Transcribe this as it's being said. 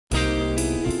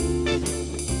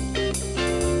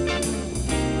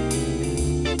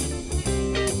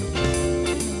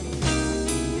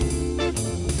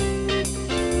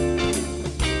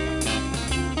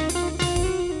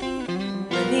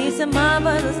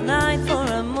marvelous night for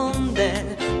a moon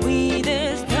then, with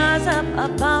the stars up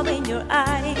above in your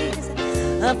eyes.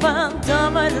 A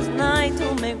fantabulous night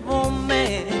to make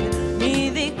woman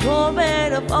neath the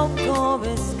cover of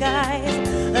October skies.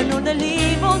 And all the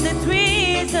leaves on the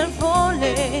trees are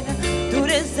falling to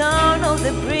the sound of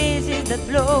the breezes that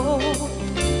blow.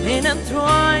 And I'm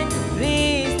trying to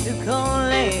please to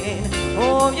calling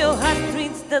all your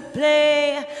heartstrings that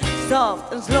play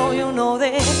soft and slow. You know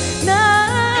the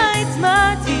night's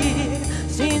magic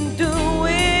seem to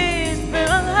whisper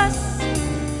on us.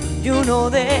 You know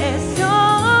the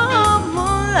soft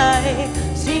moonlight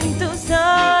seem to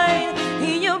shine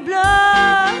in your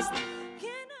blood.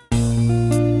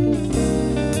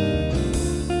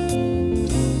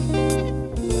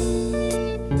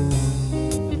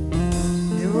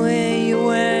 The way you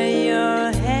wear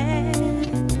your hair,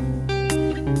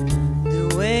 the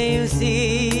way you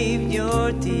sip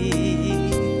your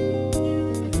tea,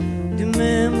 the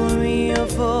memory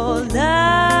of all that.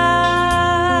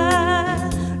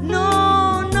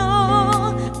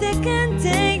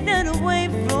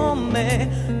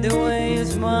 The way you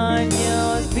smile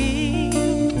your speech,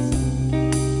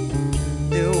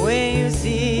 the way you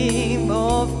sing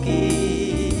off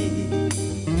key,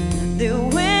 the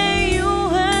way you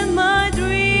had my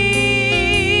dreams.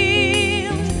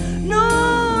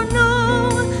 No, no,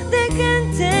 they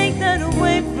can't take that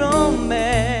away from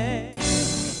me.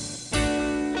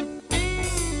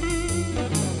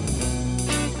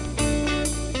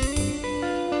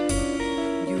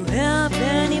 You have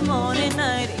any morning,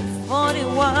 night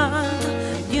 41,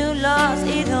 you lost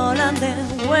it all, and then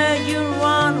where you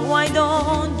run, why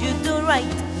don't you do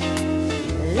right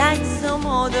like some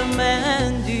other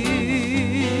men do?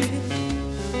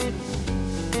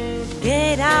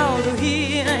 Get out of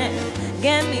here and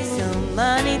get me some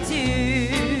money too.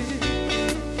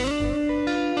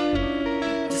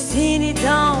 The city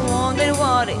don't wonder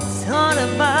what it's all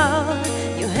about.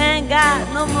 You ain't got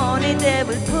no money, they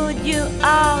will put you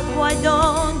out. Why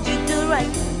don't you do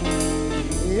right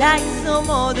like some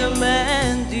other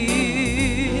men do?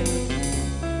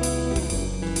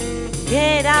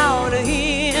 Get out of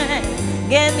here and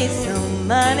get me some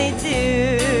money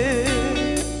too.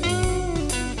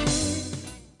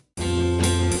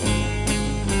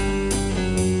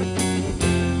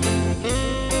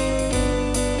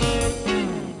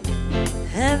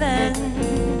 Heaven,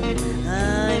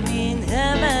 I'm in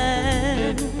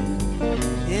heaven.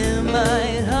 In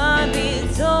my heart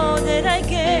beats all that I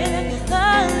can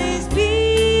at least be,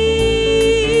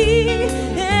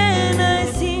 and I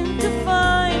seem to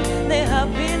find the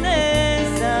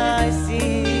happiness I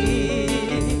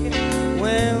see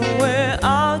when we're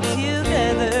all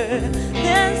together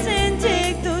dancing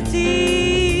cheek to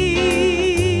cheek.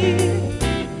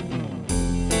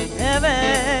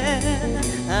 Heaven,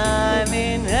 I'm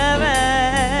in heaven.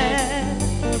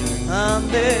 I'm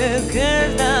the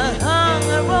curse that hung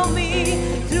around me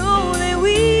through the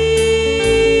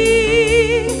week.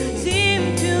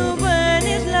 Seem to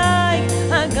vanish like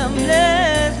a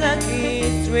countless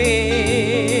lucky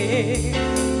streak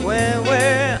when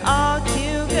we're all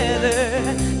together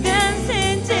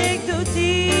dancing cheek to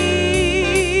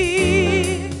cheek.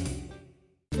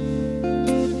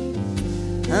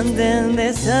 And then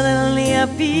they suddenly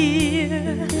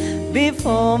appear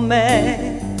before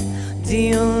me,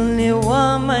 the only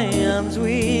one my arms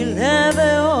will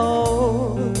ever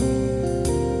hold.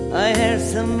 I heard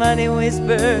somebody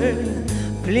whisper,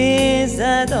 please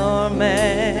adore me.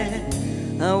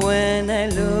 And when I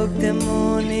looked, the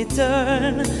moon it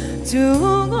turned to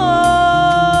gold.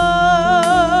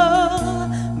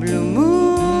 Blue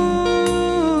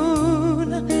moon,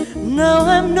 now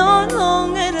I'm no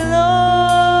longer alone,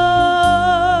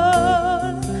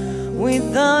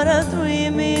 without a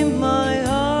dream in my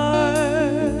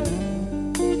heart,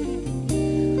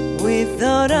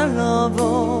 without a love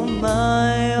of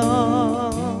my own.